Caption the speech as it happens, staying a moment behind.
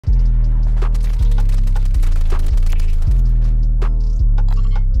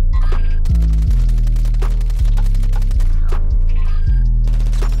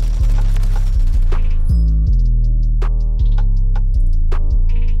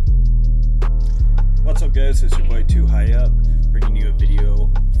up guys, it's your boy Too High Up, bringing you a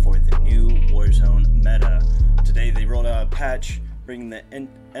video for the new Warzone meta. Today they rolled out a patch bringing the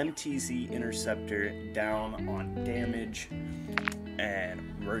MTZ Interceptor down on damage,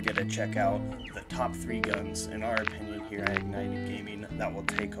 and we're going to check out the top 3 guns, in our opinion here at Ignited Gaming, that will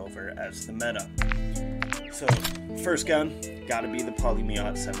take over as the meta. So, first gun, gotta be the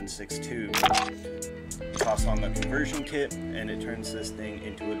Polymiot 762. Toss on the conversion kit and it turns this thing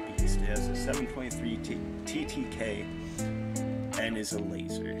into a beast. It has a 7.3 TTK and is a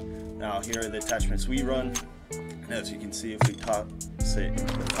laser. Now here are the attachments we run. And as you can see, if we toss it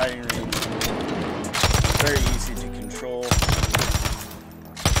into the firing range, very easy to control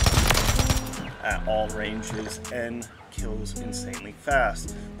at all ranges and kills insanely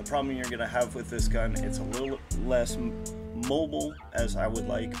fast. The problem you're gonna have with this gun, it's a little less mobile as I would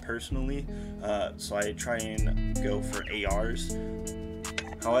like personally, so I try and go for ARs.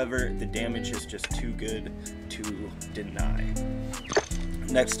 However, the damage is just too good to deny.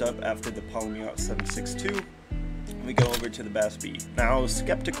 Next up, after the Polymiot 762, we go over to the BAS-B. Now, I was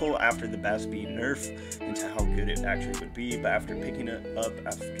skeptical after the BAS-B nerf into how good it actually would be, but after picking it up,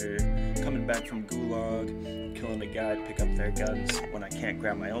 after coming back from Gulag, killing a guy to pick up their guns when I can't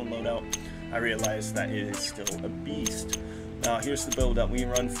grab my own loadout, I realized that it is still a beast. Now, here's the build that we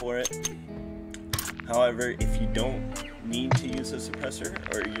run for it. However, if you don't need to use a suppressor,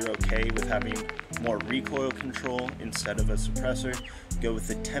 or you're okay with having more recoil control instead of a suppressor, go with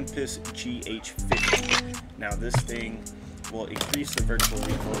the Tempest GH50. Now this thing will increase the vertical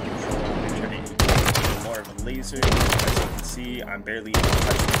recoil control and turn it into more of a laser. As you can see, I'm barely even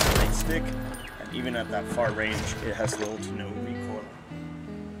touching the right stick, and even at that far range, it has little to no recoil.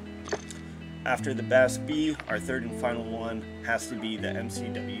 After the BAS-B, our third and final one has to be the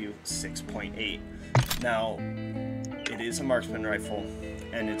MCW 6.8. Now, it is a marksman rifle,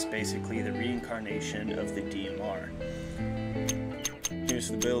 and it's basically the reincarnation of the DMR. Here's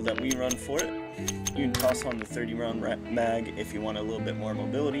the build that we run for it. You can toss on the 30-round mag if you want a little bit more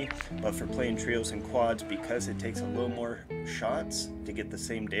mobility, but for playing trios and quads, because it takes a little more shots to get the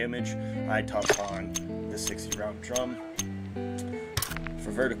same damage, I toss on the 60-round drum. For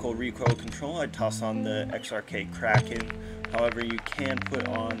vertical recoil control, I toss on the XRK Kraken. However, you can put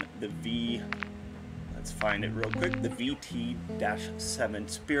on the let's find it real quick, the VT-7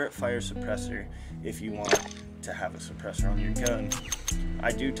 Spirit Fire Suppressor if you want to have a suppressor on your gun.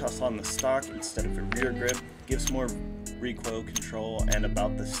 I do toss on the stock instead of a rear grip, gives more recoil control and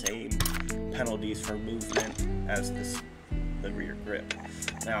about the same penalties for movement as the rear grip.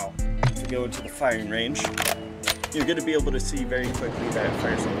 Now, to go into the firing range, you're going to be able to see very quickly that it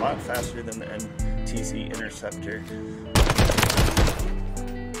fires a lot faster than the MTZ Interceptor.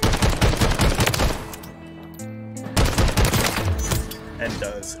 And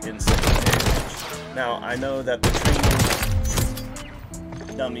does insane damage. Now, I know that the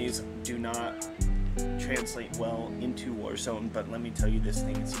training dummies do not translate well into Warzone, but let me tell you, this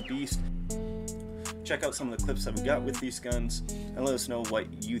thing is a beast. Check out some of the clips that we got with these guns, and let us know what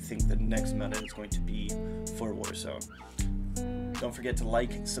you think the next meta is going to be for Warzone. Don't forget to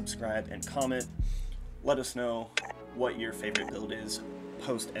like, subscribe, and comment. Let us know what your favorite build is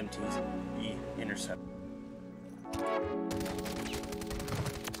post MTZ Interceptor.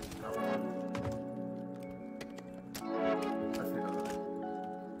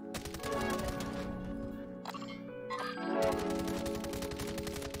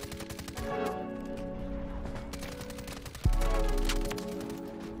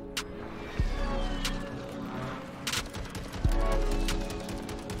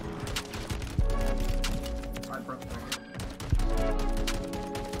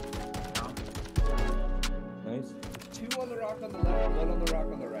 Nice. 2 on the rock on the left, 1 on the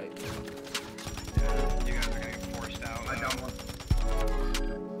rock on the right. Yeah, you guys are getting forced out. I down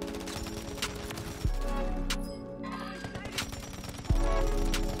one.